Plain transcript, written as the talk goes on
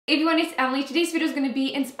Hey everyone, it's Emily. Today's video is going to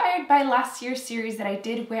be inspired by last year's series that I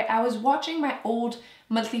did where I was watching my old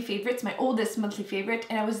monthly favorites, my oldest monthly favorite,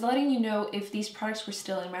 and I was letting you know if these products were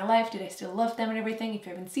still in my life, did I still love them and everything. If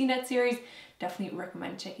you haven't seen that series, definitely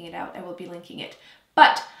recommend checking it out. I will be linking it.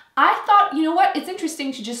 But I thought, you know what, it's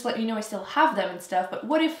interesting to just let you know I still have them and stuff, but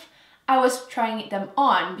what if I was trying them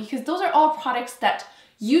on? Because those are all products that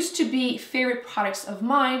used to be favorite products of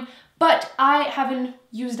mine, but I haven't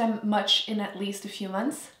used them much in at least a few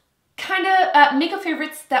months. Kinda makeup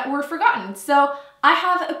favorites that were forgotten. So I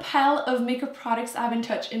have a pile of makeup products I haven't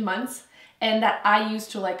touched in months and that I used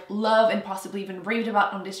to like love and possibly even raved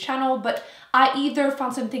about on this channel, but I either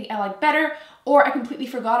found something I like better or I completely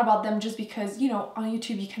forgot about them just because, you know, on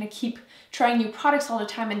YouTube you kind of keep trying new products all the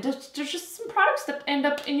time and there's just some products that end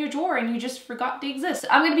up in your drawer and you just forgot they exist.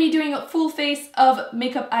 I'm going to be doing a full face of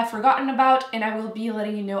makeup I've forgotten about, and I will be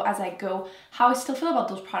letting you know as I go how I still feel about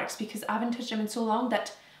those products because I haven't touched them in so long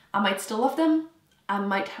that I might still love them, I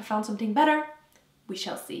might have found something better, we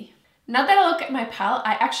shall see. Now that I look at my palette,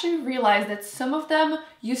 I actually realized that some of them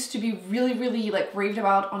used to be really like raved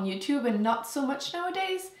about on YouTube and not so much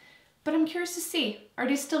nowadays, but I'm curious to see, are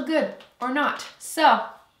they still good or not? So,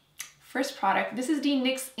 first product, this is the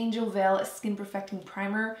NYX Angel Veil Skin Perfecting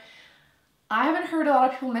Primer. I haven't heard a lot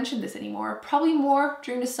of people mention this anymore, probably more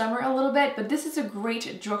during the summer a little bit, but this is a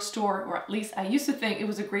great drugstore, or at least I used to think it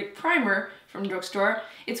was a great primer from drugstore.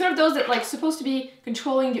 It's one of those that like supposed to be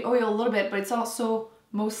controlling the oil a little bit, but it's also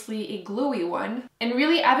mostly a glowy one. And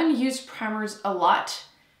really, I haven't used primers a lot,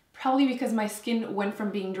 probably because my skin went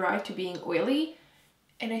from being dry to being oily,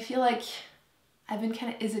 and I feel like I've been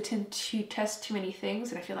kind of hesitant to test too many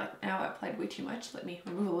things, and I feel like now I applied way too much. Let me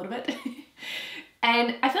remove a little bit.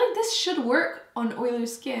 And I feel like this should work on oily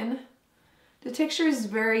skin. The texture is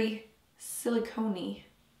very silicone-y.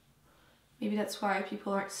 Maybe that's why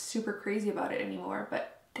people aren't super crazy about it anymore,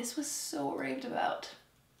 but this was so raved about.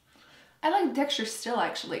 I like the texture still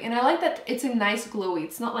actually, and I like that it's a nice glowy.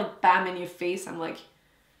 It's not like bam in your face. I'm like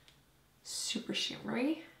super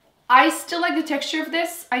shimmery. I still like the texture of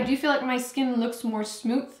this. I do feel like my skin looks more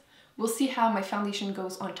smooth. We'll see how my foundation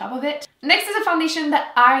goes on top of it. Next is a foundation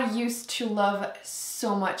that I used to love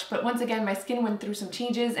so much, but once again, my skin went through some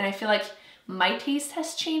changes and I feel like my taste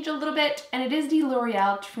has changed a little bit, and it is the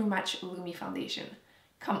L'Oreal True Match Lumi foundation.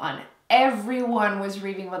 Come on, everyone was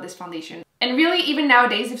raving about this foundation. And really, even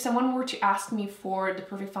nowadays, if someone were to ask me for the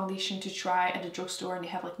perfect foundation to try at the drugstore and they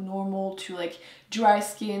have like normal to like dry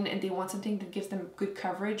skin and they want something that gives them good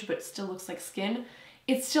coverage but still looks like skin,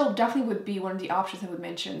 it still definitely would be one of the options I would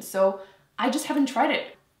mention. So I just haven't tried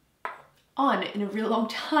it on in a really long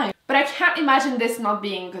time. But I can't imagine this not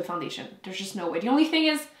being a good foundation. There's just no way. The only thing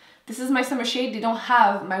is, this is my summer shade. They don't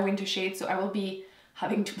have my winter shade, so I will be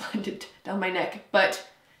having to blend it down my neck. But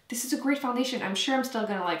this is a great foundation. I'm sure I'm still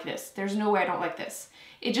gonna like this. There's no way I don't like this.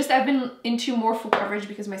 It just, I've been into more full coverage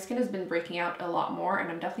because my skin has been breaking out a lot more and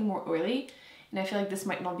I'm definitely more oily. And I feel like this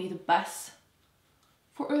might not be the best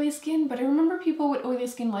for oily skin, but I remember people with oily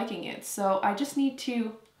skin liking it. So I just need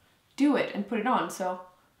to do it and put it on. So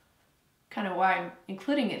kind of why I'm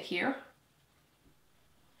including it here.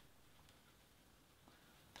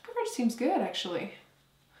 The coverage seems good actually.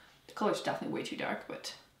 The color's definitely way too dark,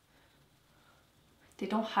 but they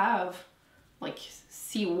don't have like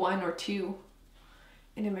C1 or 2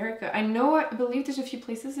 in America. I know, I believe there's a few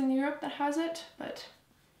places in Europe that has it, but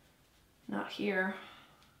not here.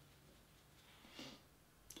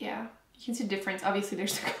 Yeah, you can see the difference. Obviously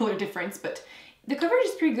there's a color difference, but the coverage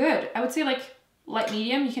is pretty good. I would say like light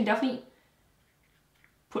medium. You can definitely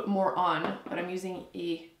put more on, but I'm using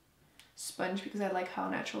a sponge because I like how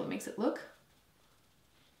natural it makes it look.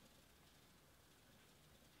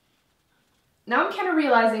 Now I'm kind of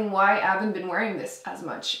realizing why I haven't been wearing this as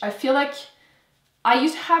much. I feel like I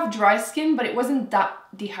used to have dry skin, but it wasn't that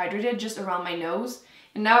dehydrated, just around my nose.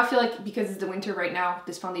 And now I feel like because it's the winter right now,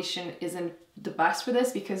 this foundation isn't the best for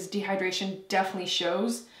this because dehydration definitely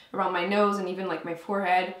shows around my nose and even like my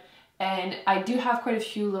forehead. And I do have quite a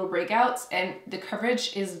few little breakouts and the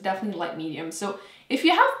coverage is definitely light medium. So if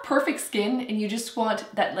you have perfect skin and you just want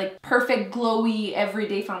that like perfect glowy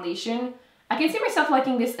everyday foundation, I can see myself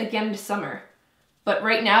liking this again this summer. But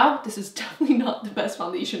right now, this is definitely not the best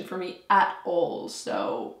foundation for me at all.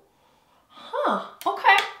 So,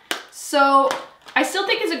 okay. So I still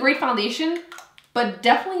think it's a great foundation, but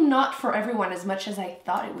definitely not for everyone as much as I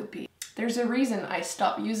thought it would be. There's a reason I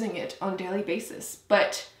stopped using it on a daily basis,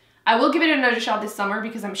 but I will give it another shot this summer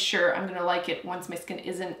because I'm sure I'm gonna like it once my skin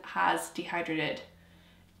isn't as dehydrated.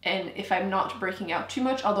 And if I'm not breaking out too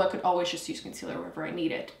much, although I could always just use concealer wherever I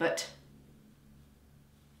need it, but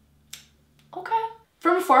okay.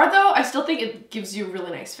 From afar though, I still think it gives you a really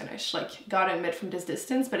nice finish, like gotta admit from this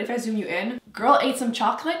distance, but if I zoom you in, girl ate some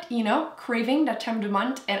chocolate, you know, craving that time of the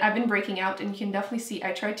month, and I've been breaking out, and you can definitely see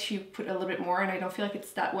I tried to put a little bit more and I don't feel like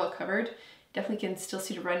it's that well covered. Definitely can still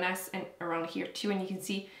see the redness and around here too, and you can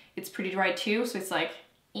see it's pretty dry too, so it's like,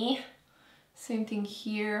 eh. Same thing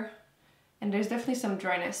here. And there's definitely some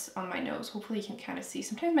dryness on my nose. Hopefully you can kind of see.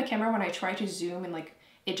 Sometimes my camera, when I try to zoom and like,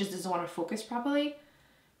 it just doesn't want to focus properly,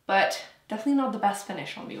 but definitely not the best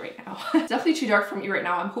finish on me right now. It's definitely too dark for me right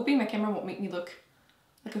now. I'm hoping my camera won't make me look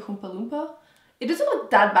like a Oompa Loompa. It doesn't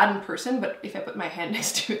look that bad in person, but if I put my hand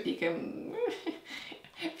next to it, you can...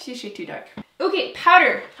 She's shade too dark. Okay,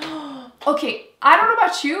 powder. Okay, I don't know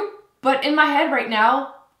about you, but in my head right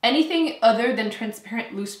now, anything other than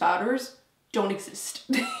transparent loose powders don't exist.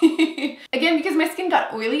 Again, because my skin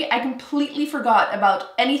got oily, I completely forgot about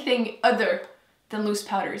anything other than loose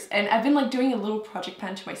powders. And I've been like doing a little project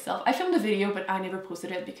plan to myself. I filmed a video, but I never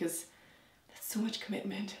posted it because that's so much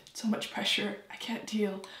commitment, so much pressure. I can't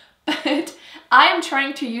deal. But I am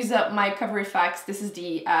trying to use up my Cover FX. This is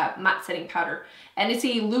the matte setting powder. And it's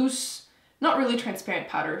a loose, not really transparent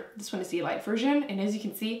powder. This one is the light version. And as you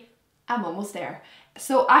can see, I'm almost there.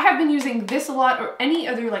 So I have been using this a lot, or any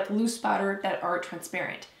other like loose powder that are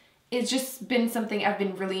transparent. It's just been something I've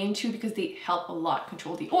been really into because they help a lot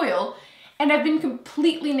control the oil. And I've been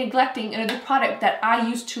completely neglecting another product that I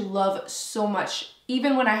used to love so much.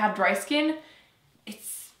 Even when I have dry skin,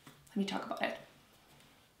 let me talk about it.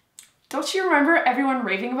 Don't you remember everyone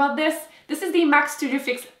raving about this? This is the MAC Studio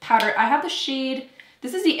Fix powder. I have the shade,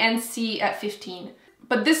 this is the NC at 15.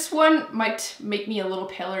 But this one might make me a little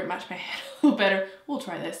paler, match my head a little better. We'll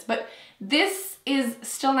try this. But this is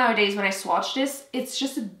still nowadays, when I swatch this, it's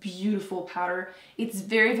just a beautiful powder. It's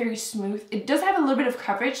very, very smooth. It does have a little bit of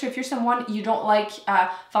coverage. So if you're someone, you don't like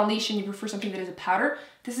foundation, you prefer something that is a powder,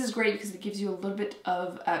 this is great because it gives you a little bit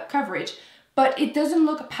of coverage. But it doesn't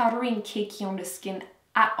look powdery and cakey on the skin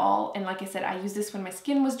at all. And like I said, I used this when my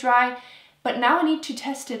skin was dry, but now I need to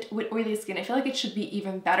test it with oily skin. I feel like it should be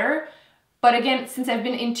even better. But again, since I've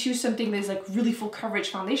been into something that is like really full coverage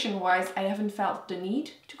foundation wise, I haven't felt the need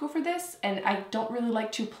to go for this. And I don't really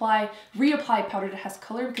like to reapply powder that has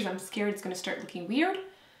color because I'm scared it's gonna start looking weird.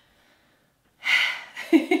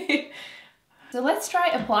 So let's try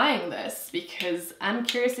applying this because I'm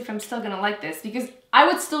curious if I'm still gonna like this, because I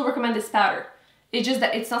would still recommend this powder. It's just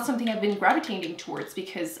that it's not something I've been gravitating towards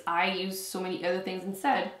because I use so many other things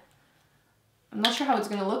instead. I'm not sure how it's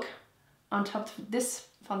gonna look on top of this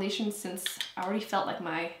foundation since I already felt like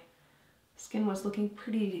my skin was looking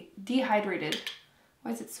pretty dehydrated.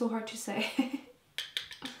 Why is it so hard to say?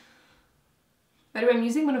 By the way, I'm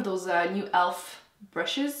using one of those new e.l.f.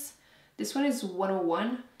 brushes. This one is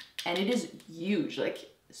 101 and it is huge, like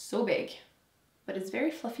so big, but it's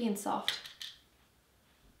very fluffy and soft.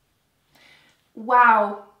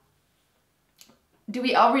 Wow. Do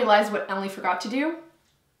we all realize what Emily forgot to do?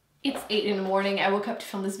 It's 8 in the morning. I woke up to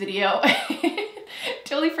film this video.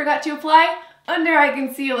 Totally forgot to apply under eye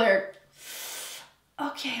concealer.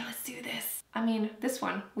 Okay, let's do this. I mean, this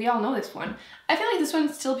one, we all know this one. I feel like this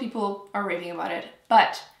one still people are raving about it,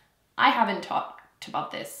 but I haven't talked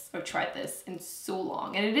about this or tried this in so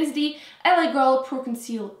long. And it is the LA Girl Pro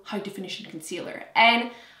Conceal High Definition Concealer.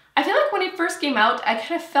 And I feel like when it first came out, I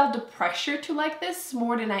kind of felt the pressure to like this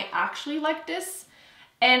more than I actually liked this.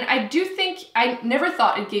 And I do think, I never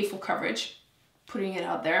thought it gave full coverage, putting it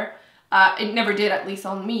out there. It never did, at least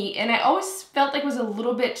on me. And I always felt like it was a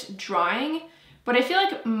little bit drying, but I feel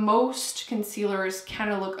like most concealers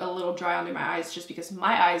kind of look a little dry under my eyes just because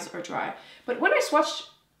my eyes are dry. But when I swatched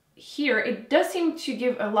here, it does seem to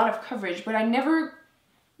give a lot of coverage, but I never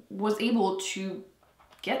was able to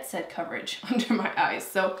get said coverage under my eyes.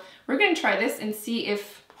 So we're gonna try this and see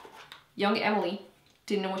if young Emily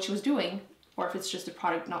didn't know what she was doing, or if it's just a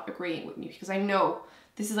product not agreeing with me, because I know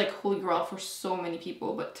this is like holy grail for so many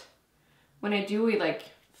people, but when I do a like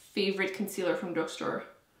favorite concealer from drugstore,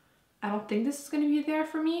 I don't think this is gonna be there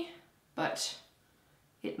for me, but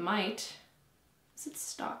it might. Is it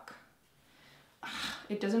stuck?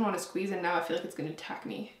 It doesn't want to squeeze, and now I feel like it's gonna attack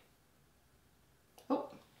me. Oh,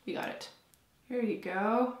 we got it. Here you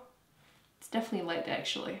go. It's definitely light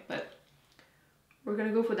actually, but we're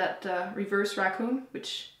gonna go for that reverse raccoon,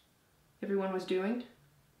 which everyone was doing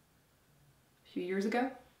a few years ago,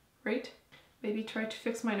 right? Maybe try to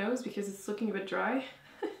fix my nose because it's looking a bit dry.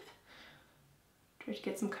 Try to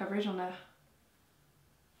get some coverage on the...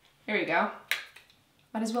 There you go.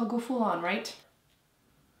 Might as well go full on, right?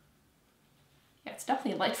 Yeah, it's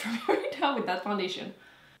definitely light for me right now with that foundation.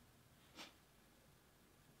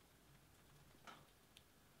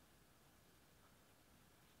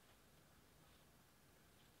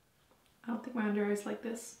 don't think my under eye is like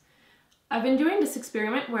this. I've been doing this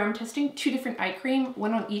experiment where I'm testing 2 different eye cream,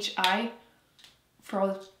 one on each eye,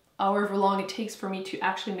 for however long it takes for me to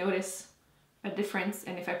actually notice a difference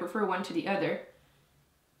and if I prefer one to the other.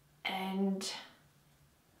 And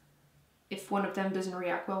if one of them doesn't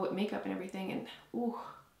react well with makeup and everything, and ooh.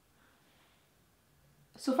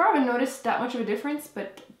 So far I haven't noticed that much of a difference,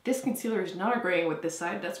 but this concealer is not agreeing with this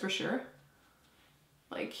side, that's for sure.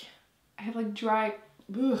 Like, I have like dry,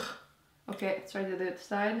 ugh. Okay, let's try the other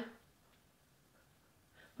side.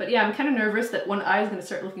 But yeah, I'm kind of nervous that one eye is gonna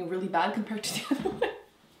start looking really bad compared to the other one.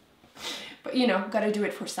 But you know, gotta do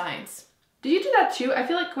it for science. Did you do that too? I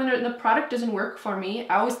feel like when the product doesn't work for me,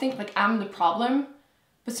 I always think like I'm the problem,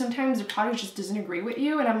 but sometimes the product just doesn't agree with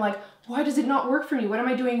you and I'm like, why does it not work for me? What am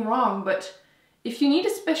I doing wrong? But if you need a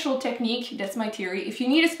special technique, that's my theory, if you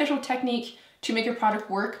need a special technique to make your product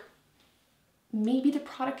work, maybe the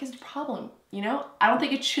product is the problem, you know? I don't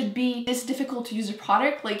think it should be this difficult to use a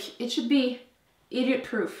product. Like, it should be idiot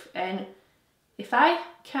proof, and if I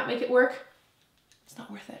can't make it work, it's not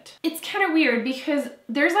worth it. It's kind of weird because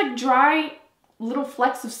there's like dry little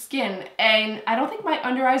flecks of skin, and I don't think my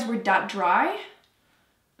under eyes were that dry,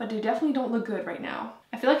 but they definitely don't look good right now.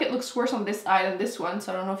 I feel like it looks worse on this eye than this one,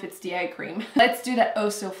 so I don't know if it's the eye cream. Let's do that oh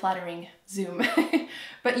so flattering zoom.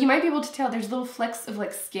 But you might be able to tell there's little flecks of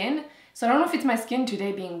like skin, so I don't know if it's my skin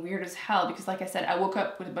today being weird as hell, because like I said, I woke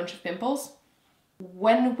up with a bunch of pimples.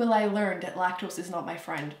 When will I learn that lactose is not my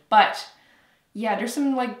friend? But yeah, there's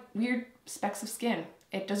some like weird specks of skin.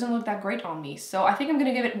 It doesn't look that great on me. So I think I'm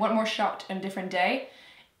gonna give it one more shot on a different day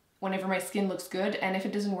whenever my skin looks good. And if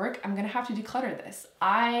it doesn't work, I'm gonna have to declutter this.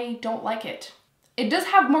 I don't like it. It does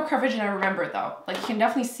have more coverage than I remember though. Like you can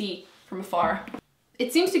definitely see from afar.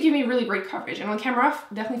 It seems to give me really great coverage. And on camera,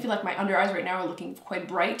 I definitely feel like my under eyes right now are looking quite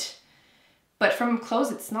bright. But from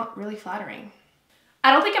close, it's not really flattering.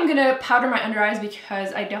 I don't think I'm gonna powder my under eyes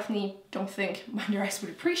because I definitely don't think my under eyes would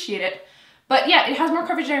appreciate it. But yeah, it has more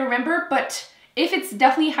coverage than I remember, but if it's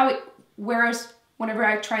definitely how it wears whenever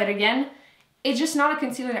I try it again, it's just not a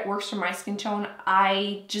concealer that works for my skin tone.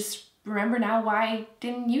 I just remember now why I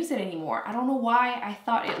didn't use it anymore. I don't know why I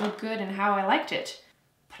thought it looked good and how I liked it.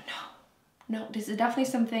 But no, this is definitely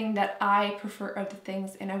something that I prefer other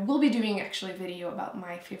things, and I will be doing actually a video about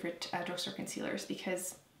my favorite drugstore concealers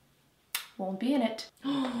because won't be in it.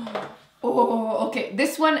 Oh, okay,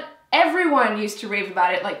 this one, everyone used to rave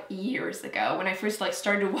about it like years ago. When I first like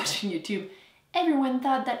started watching YouTube, everyone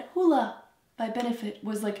thought that Hoola by Benefit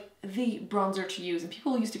was like the bronzer to use, and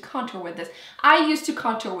people used to contour with this. I used to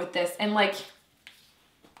contour with this, and like,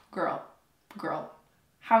 girl,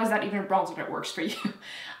 how is that even a bronzer that works for you?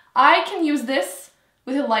 I can use this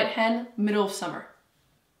with a light hand middle of summer.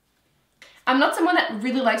 I'm not someone that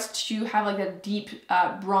really likes to have like a deep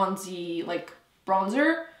bronzy like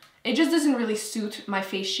bronzer. It just doesn't really suit my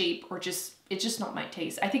face shape, or it's just not my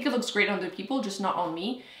taste. I think it looks great on other people, just not on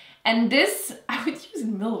me. And this, I would use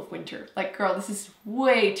in the middle of winter. Like, girl, this is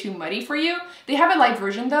way too muddy for you. They have a light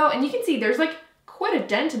version though, and you can see there's like quite a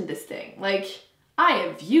dent in this thing. Like, I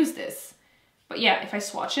have used this. But yeah, if I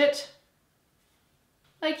swatch it,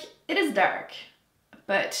 like, it is dark,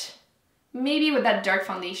 but maybe with that dark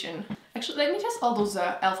foundation. Actually, let me test all those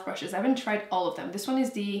e.l.f. brushes. I haven't tried all of them. This one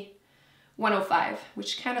is the 105,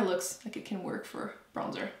 which kind of looks like it can work for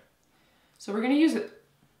bronzer. So we're gonna use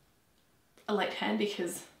a light hand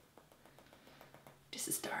because this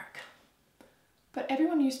is dark. But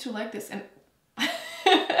everyone used to like this, and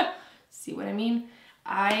see what I mean?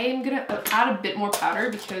 I'm gonna add a bit more powder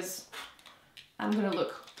because I'm gonna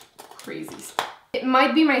look crazy. It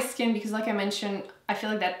might be my skin because, like I mentioned, I feel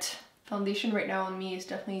like that foundation right now on me is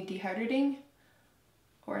definitely dehydrating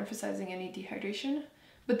or emphasizing any dehydration.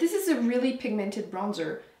 But this is a really pigmented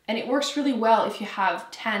bronzer, and it works really well if you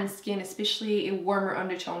have tan skin, especially a warmer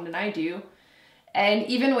undertone than I do. And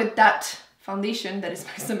even with that foundation that is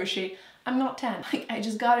my summer shade, I'm not tan. Like, I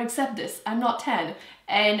just gotta accept this. I'm not tan.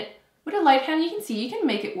 And with a light hand, you can see you can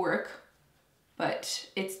make it work, but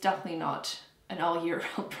it's definitely not an all year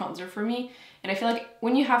round bronzer for me. And I feel like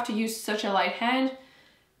when you have to use such a light hand,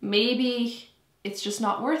 maybe it's just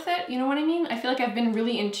not worth it, you know what I mean? I feel like I've been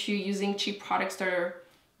really into using cheap products that are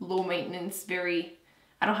low maintenance,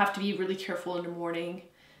 I don't have to be really careful in the morning,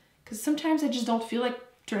 because sometimes I just don't feel like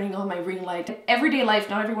turning on my ring light. In everyday life,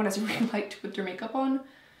 not everyone has a ring light to put their makeup on.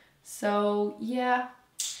 So yeah.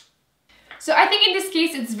 So I think in this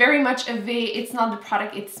case, it's very much it's not the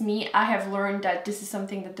product, it's me. I have learned that this is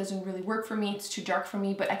something that doesn't really work for me. It's too dark for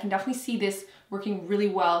me, but I can definitely see this working really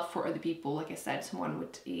well for other people. Like I said, someone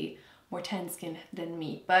with a more tan skin than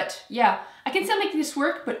me. But yeah, I can still make this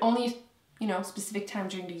work, but only you know, specific time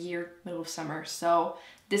during the year, middle of summer. So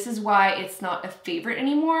this is why it's not a favorite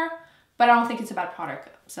anymore, but I don't think it's a bad product.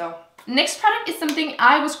 So next product is something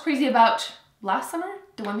I was crazy about last summer,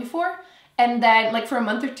 the one before, and then like for a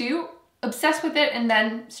month or two, obsessed with it and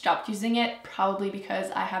then stopped using it, probably because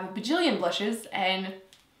I have a bajillion blushes and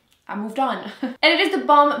I moved on. And it is the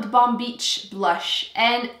Balm Beach blush.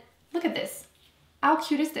 And look at this. How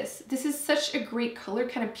cute is this? This is such a great color,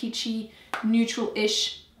 kind of peachy,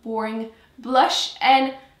 neutral-ish, boring blush.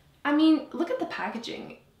 And I mean, look at the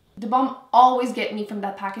packaging. The Balm always get me from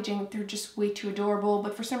that packaging. They're just way too adorable.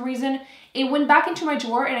 But for some reason, it went back into my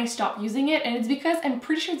drawer and I stopped using it. And it's because, I'm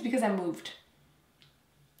pretty sure it's because I moved.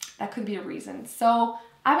 That could be a reason. So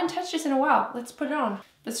I haven't touched this in a while. Let's put it on.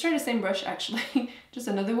 Let's try the same brush actually. Just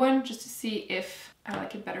another one, just to see if I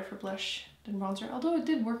like it better for blush than bronzer. Although it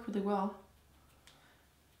did work really well.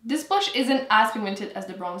 This blush isn't as pigmented as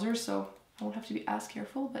the bronzer, so I won't have to be as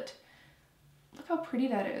careful, but look how pretty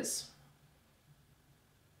that is.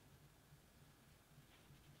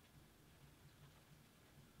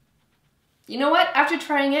 You know what? After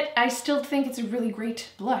trying it, I still think it's a really great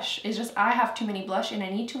blush. It's just I have too many blush and I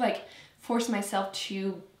need to like force myself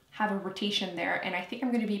to have a rotation there. And I think I'm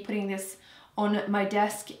going to be putting this on my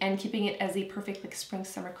desk and keeping it as a perfect like spring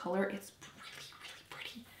summer color. It's really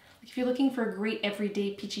pretty. Like if you're looking for a great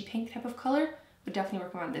everyday peachy pink type of color, I would definitely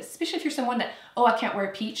recommend this. Especially if you're someone that, oh, I can't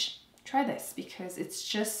wear peach, try this because it's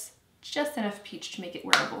just enough peach to make it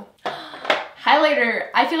wearable. Highlighter.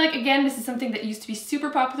 I feel like, again, this is something that used to be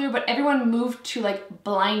super popular, but everyone moved to like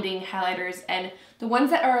blinding highlighters, and the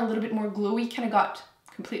ones that are a little bit more glowy kind of got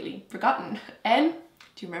completely forgotten. And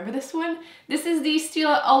do you remember this one? This is the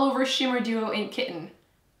Stila All Over Shimmer Duo in Kitten.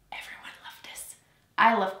 Everyone loved this.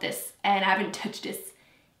 I loved this, and I haven't touched this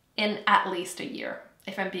in at least a year,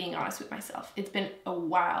 if I'm being honest with myself. It's been a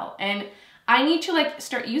while, and I need to like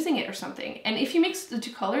start using it or something. And if you mix the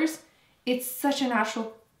two colors, it's such a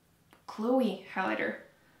natural glowy highlighter.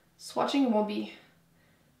 Swatching won't be,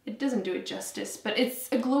 it doesn't do it justice, but it's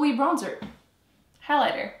a glowy bronzer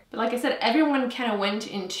highlighter. But like I said, everyone kind of went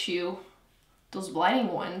into those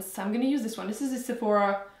blinding ones, so I'm gonna use this one. This is a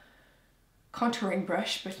Sephora contouring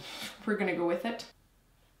brush, but we're gonna go with it.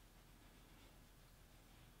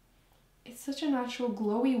 It's such a natural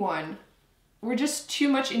glowy one. We're just too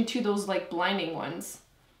much into those like blinding ones.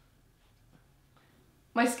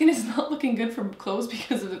 My skin is not looking good from close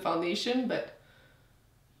because of the foundation, but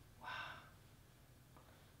wow.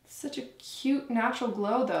 Such a cute natural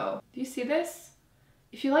glow though. Do you see this?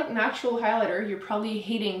 If you like natural highlighter, you're probably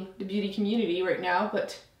hating the beauty community right now,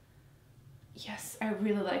 but yes, I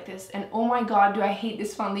really like this. And oh my god, do I hate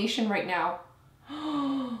this foundation right now.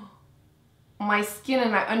 My skin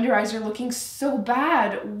and my under eyes are looking so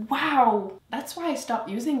bad. Wow. That's why I stopped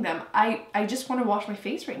using them. I just want to wash my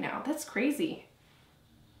face right now. That's crazy.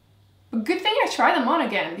 Good thing I tried them on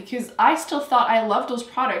again, because I still thought I loved those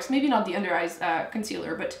products. Maybe not the under eyes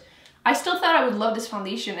concealer, but I still thought I would love this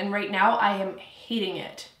foundation, and right now I am hating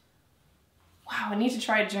it. Wow, I need to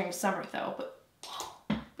try it during the summer though. But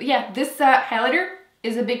yeah, this highlighter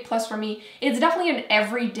is a big plus for me. It's definitely an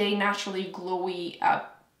everyday naturally glowy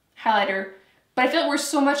highlighter, but I feel like we're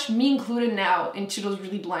so much, me included now, into those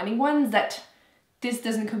really blinding ones that this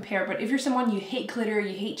doesn't compare. But if you're someone, you hate glitter,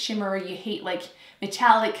 you hate shimmer, you hate like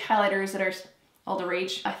metallic highlighters that are all the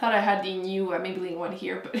rage. I thought I had the new Maybelline one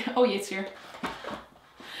here, but oh yeah, it's here.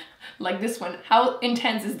 Like this one. How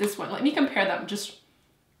intense is this one? Let me compare them just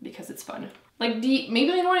because it's fun. Like the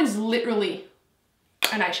Maybelline one is literally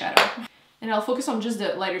an eyeshadow. And I'll focus on just the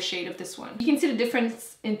lighter shade of this one. You can see the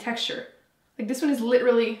difference in texture. Like this one is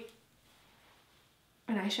literally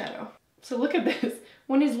an eyeshadow. So look at this.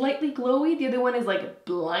 One is lightly glowy, the other one is like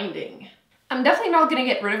blinding. I'm definitely not gonna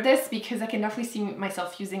get rid of this because I can definitely see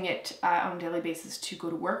myself using it on a daily basis to go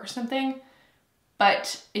to work or something.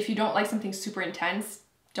 But if you don't like something super intense,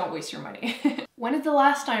 don't waste your money. When is the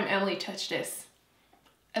last time Emily touched this?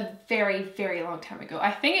 A very, very long time ago.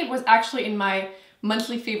 I think it was actually in my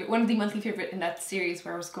monthly favorite, one of the monthly favorite in that series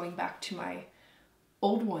where I was going back to my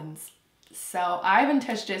old ones. So I haven't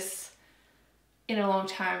touched this in a long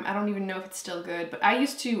time. I don't even know if it's still good, but I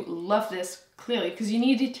used to love this clearly because you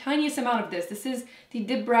need the tiniest amount of this. This is the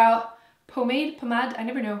Dip Brow Pomade, I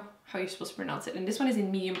never know how you're supposed to pronounce it. And this one is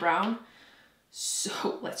in medium brown.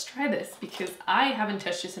 So let's try this because I haven't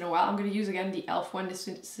touched this in a while. I'm gonna use again the e.l.f. one. This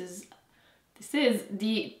is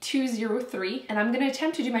the 203 and I'm gonna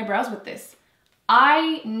attempt to do my brows with this.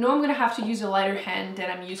 I know I'm gonna have to use a lighter hand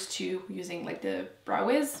than I'm used to using like the Brow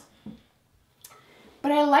Wiz.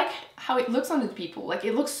 But I like how it looks on the people. Like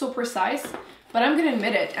it looks so precise, but I'm gonna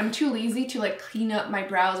admit it. I'm too lazy to like clean up my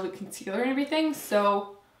brows with concealer and everything.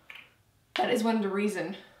 So That is one of the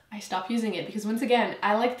reasons I stopped using it, because once again,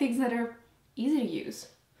 I like things that are easy to use.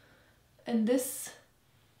 And this,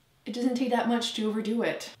 it doesn't take that much to overdo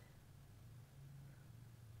it.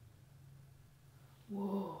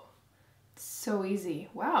 Whoa, it's so easy.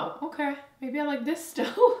 Wow, okay, maybe I like this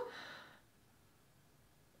still.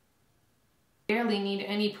 Barely need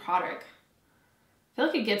any product. I feel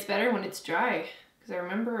like it gets better when it's dry, because I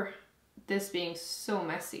remember this being so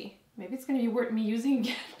messy. Maybe it's gonna be worth me using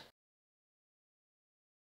again.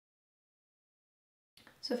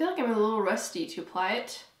 So I feel like I'm a little rusty to apply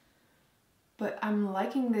it, but I'm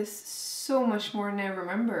liking this so much more than I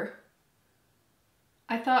remember.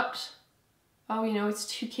 I thought, oh, you know, it's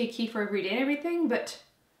too cakey for every day and everything, but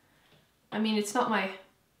I mean, it's not my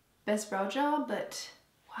best brow job, but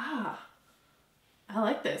wow, I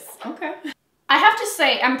like this, okay. I have to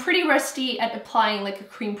say, I'm pretty rusty at applying like a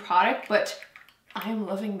cream product, but I'm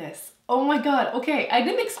loving this. Oh my god, okay, I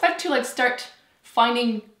didn't expect to like start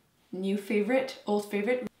finding new favorite, old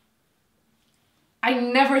favorite. I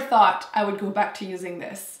never thought I would go back to using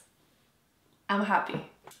this. I'm happy.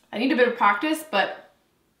 I need a bit of practice, but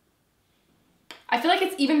I feel like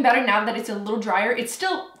it's even better now that it's a little drier. It's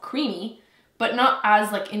still creamy, but not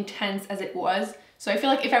as like intense as it was. So I feel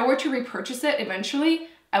like if I were to repurchase it eventually,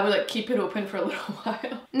 I would like keep it open for a little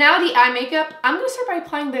while. Now the eye makeup, I'm gonna start by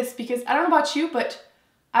applying this because I don't know about you, but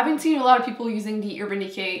I've been seeing a lot of people using the Urban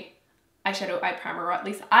Decay eyeshadow eye primer, or at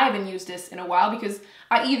least I haven't used this in a while because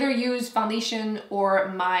I either use foundation or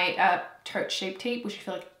my Tarte Shape Tape, which I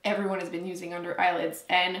feel like everyone has been using under eyelids,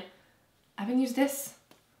 and I haven't used this.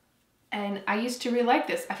 And I used to really like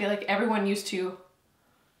this. I feel like everyone used to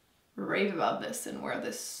rave about this and wear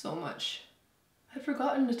this so much. I've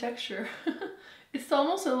forgotten the texture. It's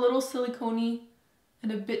almost a little silicone-y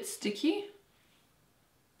and a bit sticky.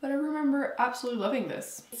 But I remember absolutely loving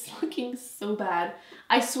this. It's looking so bad.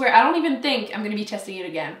 I swear, I don't even think I'm gonna be testing it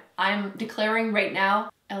again. I'm declaring right now,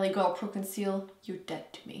 LA Girl Pro Conceal, you're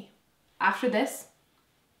dead to me. After this,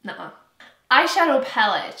 nuh-uh. Eyeshadow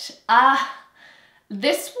palette.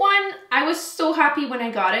 This one, I was so happy when I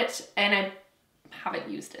got it, and I haven't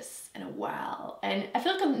used this in a while. And I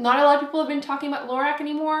feel like not a lot of people have been talking about Lorac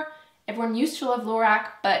anymore. Everyone used to love Lorac,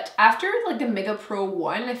 but after like the Mega Pro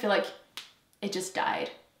 1, I feel like it just died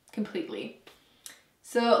completely.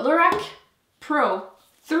 So Lorac Pro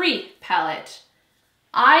 3 palette.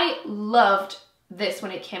 I loved this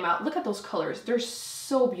when it came out. Look at those colors. They're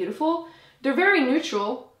so beautiful. They're very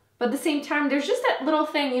neutral, but at the same time, there's just that little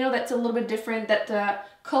thing, you know, that's a little bit different,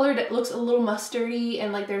 that color that looks a little mustardy,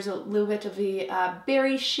 and like there's a little bit of a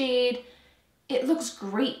berry shade. It looks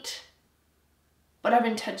great, but I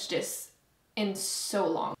haven't touched this in so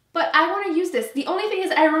long. But I want to use this. The only thing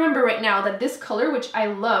is I remember right now that this color, which I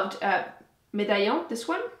loved, Médaillon, this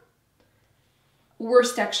one,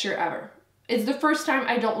 worst texture ever. It's the first time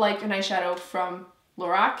I don't like an eyeshadow from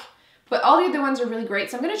Lorac, but all the other ones are really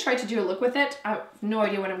great. So I'm going to try to do a look with it. I have no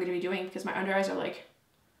idea what I'm going to be doing because my under eyes are like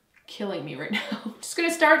killing me right now. Just going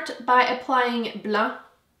to start by applying Blanc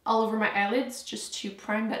all over my eyelids just to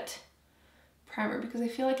prime that primer because I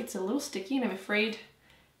feel like it's a little sticky and I'm afraid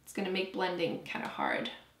it's going to make blending kind of hard.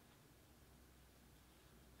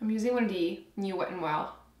 I'm using one of the new Wet n Wild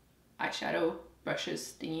eyeshadow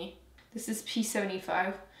brushes thingy. This is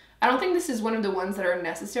P75. I don't think this is one of the ones that are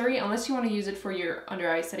necessary unless you want to use it for your under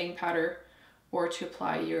eye setting powder or to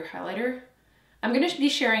apply your highlighter. I'm going to be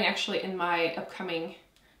sharing actually in my upcoming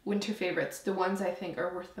winter favorites the ones I think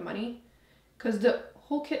are worth the money because the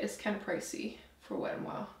whole kit is kind of pricey for Wet n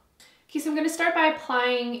Wild. Okay, so I'm going to start by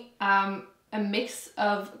applying a mix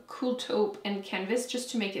of Cool Taupe and Canvas just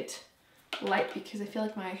to make it light because I feel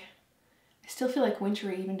like I still feel like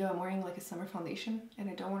wintry even though I'm wearing like a summer foundation and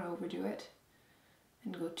I don't want to overdo it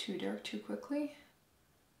and go too dark too quickly.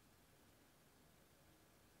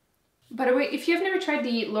 By the way, if you've never tried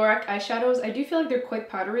the Lorac eyeshadows, I do feel like they're quite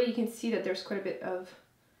powdery. You can see that there's quite a bit of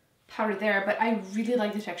powder there, but I really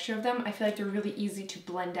like the texture of them. I feel like they're really easy to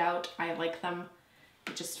blend out. I like them.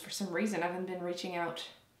 Just for some reason, I haven't been reaching out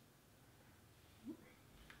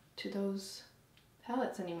to those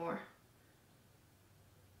palettes anymore.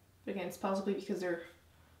 But again, it's possibly because they're,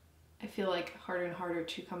 I feel like, harder and harder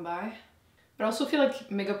to come by. But I also feel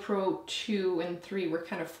like Mega Pro 2 and 3 were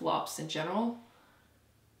kind of flops in general.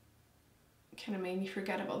 It kind of made me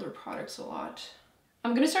forget about their products a lot.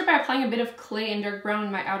 I'm going to start by applying a bit of clay and dark brown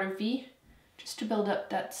in my outer V, just to build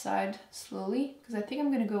up that side slowly, because I think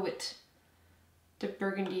I'm going to go with the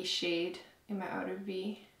burgundy shade in my outer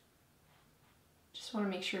V. Just want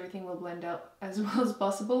to make sure everything will blend out as well as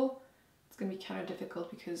possible. It's going to be kind of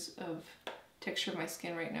difficult because of the texture of my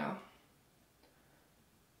skin right now.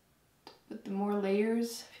 with the more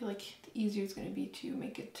layers, I feel like the easier it's going to be to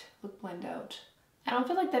make it look blend out. I don't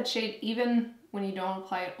feel like that shade, even when you don't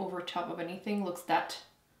apply it over top of anything, looks that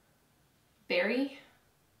berry.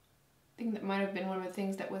 I think that might have been one of the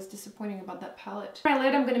things that was disappointing about that palette. For my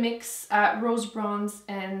lid, I'm going to mix Rose Bronze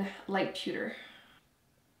and Light Pewter.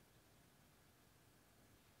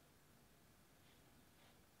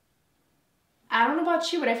 I don't know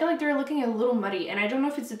about you, but I feel like they're looking a little muddy, and I don't know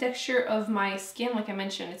if it's the texture of my skin. Like I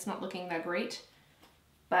mentioned, it's not looking that great,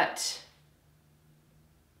 but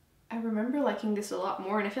I remember liking this a lot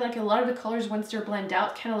more, and I feel like a lot of the colors, once they're blended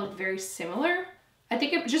out, kind of look very similar. I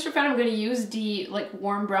think just for fun, I'm going to use the like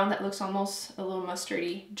warm brown that looks almost a little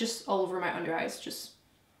mustardy, just all over my under eyes, just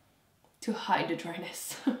to hide the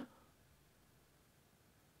dryness.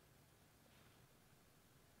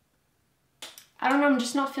 I don't know, I'm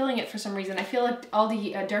just not feeling it for some reason. I feel like all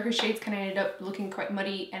the darker shades kind of ended up looking quite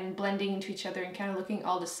muddy and blending into each other and kind of looking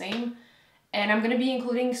all the same. And I'm going to be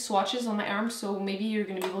including swatches on my arms, so maybe you're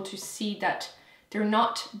going to be able to see that they're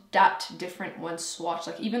not that different when swatched.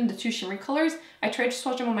 Like even the two shimmery colors, I tried to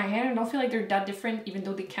swatch them on my hand and I don't feel like they're that different, even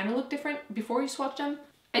though they kind of look different before you swatch them.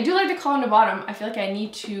 I do like the color on the bottom. I feel like I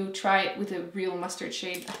need to try it with a real mustard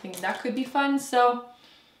shade. I think that could be fun, so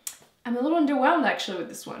I'm a little underwhelmed actually with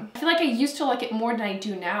this one. I feel like I used to like it more than I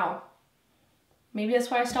do now. Maybe that's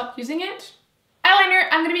why I stopped using it. Eyeliner,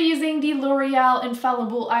 I'm going to be using the L'Oreal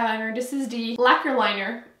Infallible eyeliner. This is the Lacquer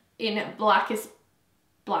liner in Blackest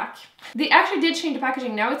Black. They actually did change the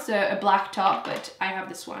packaging. Now it's a black top, but I have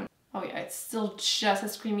this one. Oh yeah, it's still just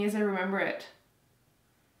as creamy as I remember it.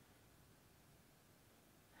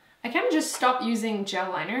 I kind of just stopped using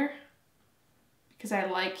gel liner because I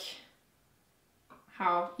like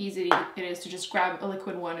how easy it is to just grab a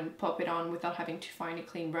liquid one and pop it on without having to find a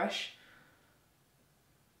clean brush.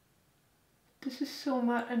 This is so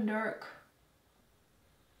matte and dark.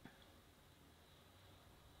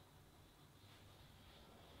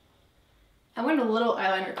 I went a little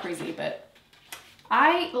eyeliner crazy, but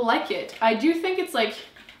I like it. I do think it's like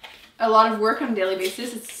a lot of work on a daily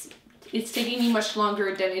basis. It's taking me much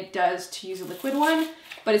longer than it does to use a liquid one,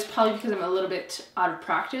 but it's probably because I'm a little bit out of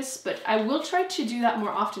practice, but I will try to do that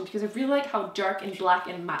more often because I really like how dark and black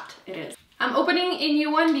and matte it is. I'm opening a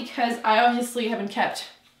new one because I obviously haven't kept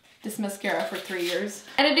this mascara for 3 years.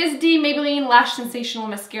 And it is the Maybelline Lash Sensational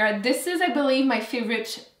Mascara. This is, I believe, my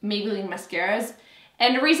favorite Maybelline mascaras.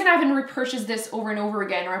 And the reason I haven't repurchased this over and over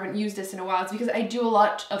again, or I haven't used this in a while, is because I do a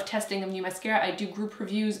lot of testing of new mascara. I do group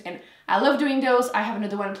reviews and I love doing those. I have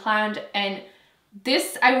another one planned, and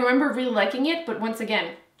this, I remember really liking it, but once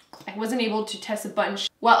again, I wasn't able to test a bunch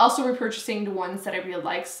while also repurchasing the ones that I really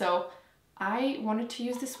like, so I wanted to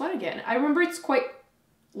use this one again. I remember it's quite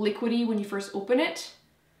liquidy when you first open it,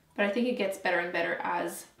 but I think it gets better and better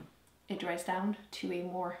as it dries down to a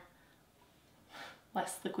more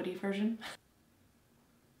less liquidy version.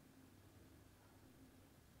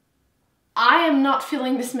 I am not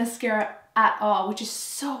feeling this mascara at all, which is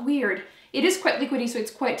so weird. It is quite liquidy, so it's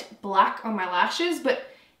quite black on my lashes, but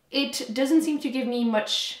it doesn't seem to give me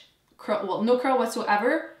much curl, well, no curl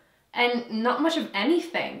whatsoever, and not much of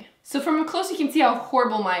anything. So from up close, you can see how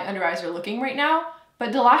horrible my under eyes are looking right now,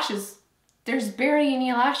 but the lashes, there's barely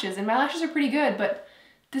any lashes, and my lashes are pretty good, but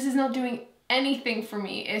this is not doing anything for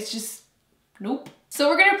me. It's just, nope. So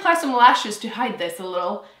we're gonna apply some lashes to hide this a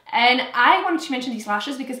little. And I wanted to mention these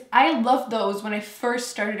lashes because I loved those when I first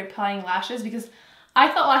started applying lashes, because I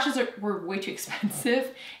thought lashes were way too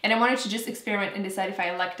expensive and I wanted to just experiment and decide if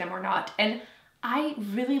I liked them or not. And I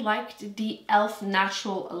really liked the e.l.f.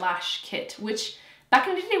 Natural Lash Kit, which back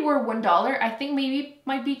in the day were $1. I think maybe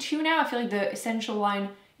might be $2 now. I feel like the Essential line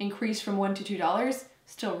increased from $1 to $2.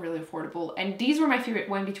 Still really affordable. And these were my favorite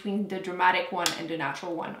one between the dramatic one and the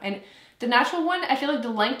natural one. And the natural one, I feel like the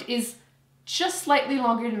length is just slightly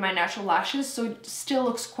longer than my natural lashes, so it still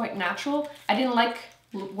looks quite natural. I didn't like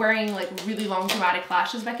wearing like really long dramatic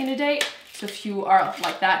lashes back in the day, so if you are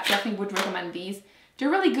like that, definitely would recommend these. They're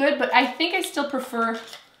really good, but I think I still prefer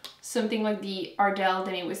something like the Ardell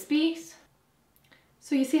Demi Wispies.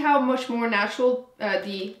 So you see how much more natural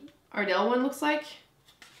the Ardell one looks like?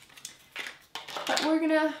 But we're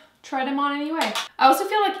gonna try them on anyway. I also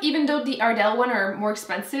feel like even though the Ardell one are more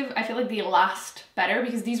expensive, I feel like they last better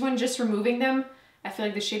because these ones, just removing them, I feel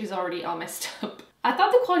like the shade is already all messed up. I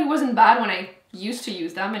thought the quality wasn't bad when I used to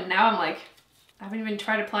use them, and now I'm like, I haven't even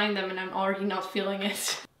tried applying them and I'm already not feeling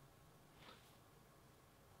it.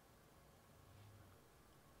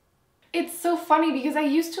 It's so funny because I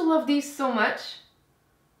used to love these so much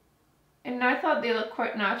and I thought they looked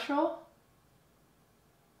quite natural.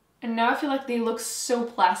 And now I feel like they look so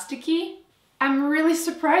plasticky. I'm really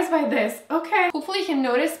surprised by this. Okay. Hopefully you can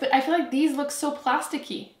notice, but I feel like these look so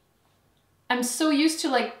plasticky. I'm so used to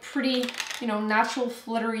like pretty, you know, natural,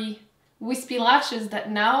 fluttery, wispy lashes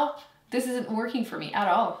that now this isn't working for me at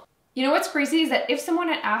all. You know what's crazy is that if someone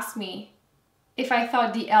had asked me if I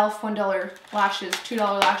thought the e.l.f. $1 lashes, $2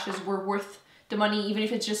 lashes were worth the money, even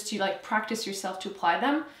if it's just to like practice yourself to apply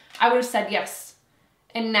them, I would have said yes.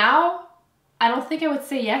 And now I don't think I would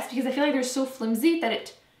say yes because I feel like they're so flimsy that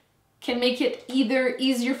it can make it either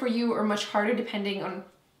easier for you or much harder depending on,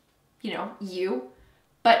 you know, you.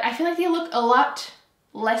 But I feel like they look a lot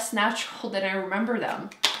less natural than I remember them.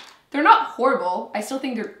 They're not horrible. I still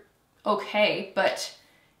think they're okay, but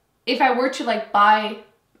if I were to like buy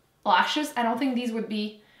lashes, I don't think these would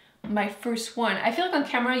be my first one. I feel like on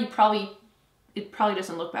camera it probably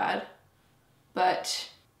doesn't look bad, but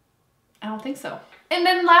I don't think so. And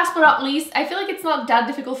then last but not least, I feel like it's not that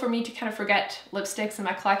difficult for me to kind of forget lipsticks in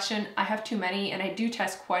my collection. I have too many and I do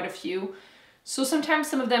test quite a few. So sometimes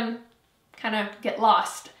some of them kind of get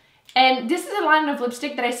lost. And this is a line of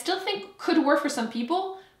lipstick that I still think could work for some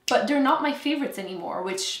people, but they're not my favorites anymore,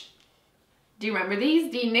 which, do you remember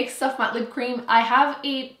these? The NYX Soft Matte Lip Cream. I have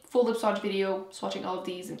a full lip swatch video swatching all of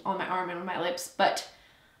these on my arm and on my lips, but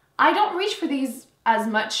I don't reach for these as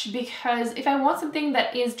much because if I want something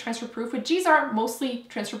that is transfer proof, which these are mostly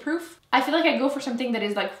transfer proof, I feel like I go for something that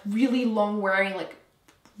is like really long wearing, like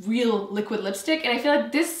real liquid lipstick. And I feel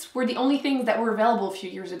like this were the only things that were available a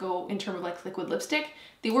few years ago in terms of like liquid lipstick.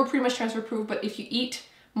 They were pretty much transfer proof, but if you eat,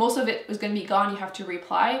 most of it is going to be gone. You have to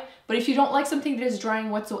reapply. But if you don't like something that is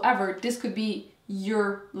drying whatsoever, this could be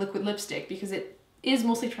your liquid lipstick because it is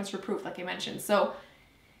mostly transfer proof, like I mentioned. So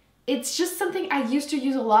it's just something I used to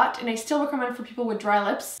use a lot and I still recommend for people with dry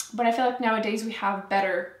lips, but I feel like nowadays we have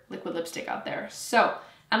better liquid lipstick out there. So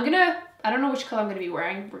I don't know which color I'm gonna be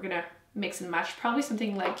wearing. We're gonna mix and match, probably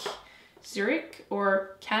something like Zurich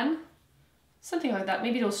or Ken, something like that.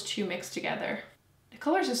 Maybe those two mixed together. The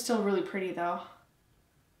colors are still really pretty though.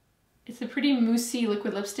 It's a pretty moussey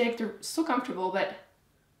liquid lipstick. They're so comfortable, but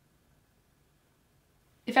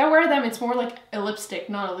if I wear them, it's more like a lipstick,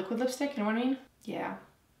 not a liquid lipstick, you know what I mean? Yeah.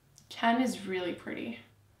 Ken is really pretty.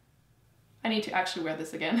 I need to actually wear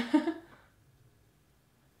this again.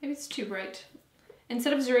 Maybe it's too bright.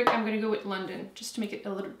 Instead of Zurich, I'm gonna go with London, just to make it a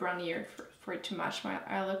little brownier for it to match my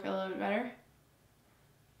eye look a little bit better.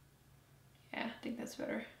 Yeah, I think that's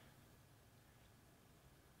better.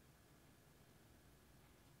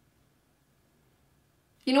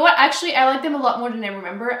 You know what? Actually, I like them a lot more than I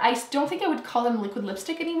remember. I don't think I would call them liquid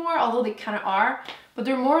lipstick anymore, although they kind of are, but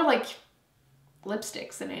they're more like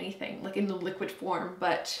lipsticks than anything, like in the liquid form,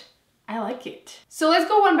 but I like it. So let's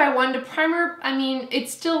go one by one. The primer, I mean, it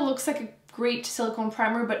still looks like a great silicone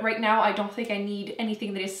primer, but right now I don't think I need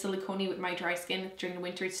anything that is silicone-y with my dry skin during the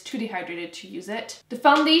winter. It's too dehydrated to use it. The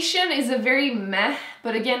foundation is a very meh,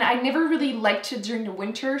 but again, I never really liked it during the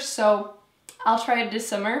winter, so I'll try it this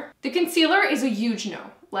summer. The concealer is a huge no.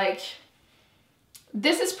 Like,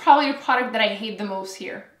 this is probably the product that I hate the most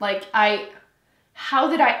here. Like, how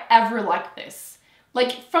did I ever like this?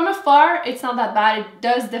 Like, from afar, it's not that bad. It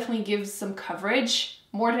does definitely give some coverage,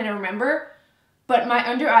 more than I remember. But my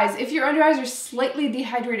under eyes, if your under eyes are slightly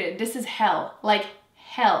dehydrated, this is hell. Like,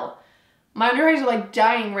 hell. My under eyes are like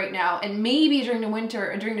dying right now, and maybe during the winter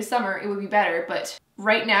and during the summer it would be better, but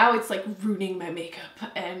right now it's like ruining my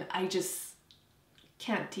makeup, and I just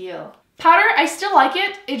can't deal. Powder, I still like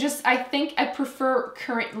it. I think I prefer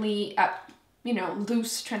currently you know,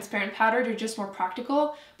 loose, transparent powder. They're just more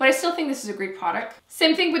practical, but I still think this is a great product.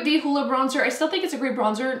 Same thing with the Hoola bronzer. I still think it's a great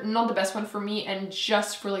bronzer, not the best one for me, and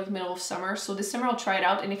just for like the middle of summer. So this summer I'll try it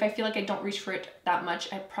out, and if I feel like I don't reach for it that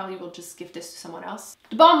much, I probably will just give this to someone else.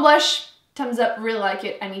 The Balm blush, thumbs up, really like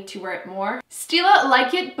it. I need to wear it more. Stila,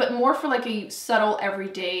 like it, but more for like a subtle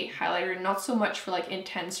everyday highlighter, not so much for like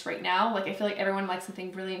intense right now. Like, I feel like everyone likes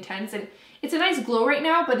something really intense, and it's a nice glow right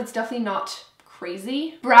now, but it's definitely not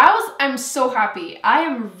crazy. Brows, I'm so happy. I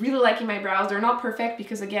am really liking my brows. They're not perfect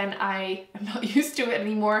because, again, I am not used to it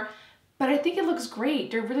anymore, but I think it looks great.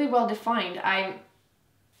 They're really well defined.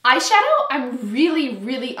 Eyeshadow, I'm really,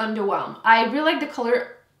 really underwhelmed. I really like the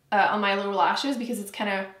color on my lower lashes because it's kind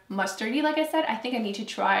of mustardy, like I said. I think I need to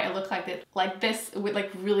try a look like this with like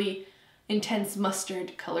really intense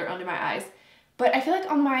mustard color under my eyes. But I feel like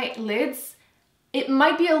on my lids, it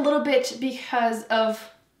might be a little bit because of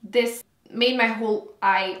this made my whole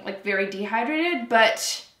eye like very dehydrated,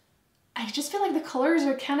 but I just feel like the colors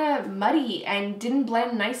are kind of muddy and didn't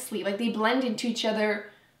blend nicely. Like, they blend into each other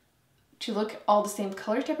to look all the same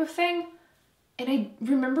color type of thing. And I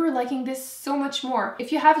remember liking this so much more.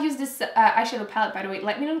 If you have used this eyeshadow palette, by the way,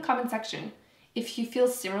 let me know in the comment section if you feel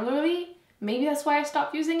similarly, Maybe that's why I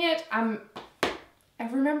stopped using it. I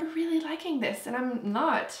remember really liking this and I'm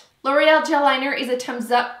not. L'Oreal Gel Liner is a thumbs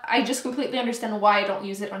up. I just completely understand why I don't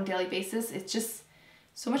use it on a daily basis. It's just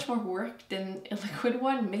so much more work than a liquid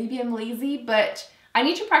one. Maybe I'm lazy, but I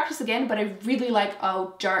need to practice again, but I really like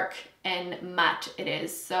how dark and matte it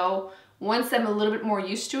is. So once I'm a little bit more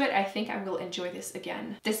used to it, I think I will enjoy this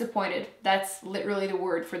again. Disappointed. That's literally the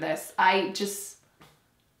word for this. I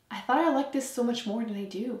thought I liked this so much more than I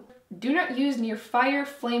do. Do not use near fire,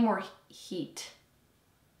 flame, or heat.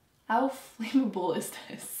 How flammable is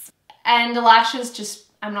this? And the lashes, just,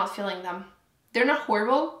 I'm not feeling them. They're not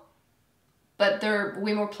horrible, but they're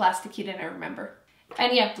way more plasticky than I remember.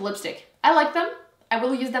 And yeah, the lipstick. I like them. I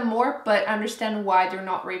will use them more, but I understand why they're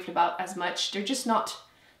not raved about as much. They're just not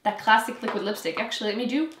that classic liquid lipstick. Actually, let me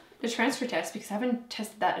do the transfer test because I haven't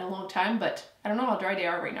tested that in a long time, but I don't know how dry they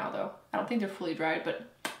are right now though. I don't think they're fully dried, but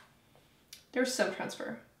there's some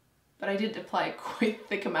transfer. But I did apply quite a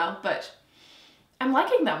thick amount, but I'm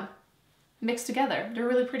liking them mixed together. They're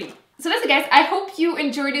really pretty. So that's it, guys. I hope you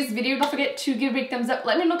enjoyed this video. Don't forget to give a big thumbs up.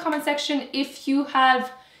 Let me know in the comment section if you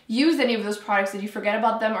have used any of those products. Did you forget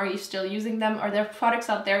about them? Are you still using them? Are there products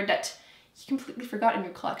out there that you completely forgot in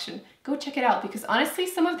your collection? Go check it out because honestly,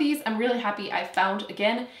 some of these I'm really happy I found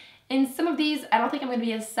again. And some of these, I don't think I'm going to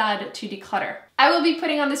be as sad to declutter. I will be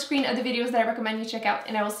putting on the screen of the videos that I recommend you check out,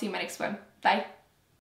 and I will see you in my next one. Bye.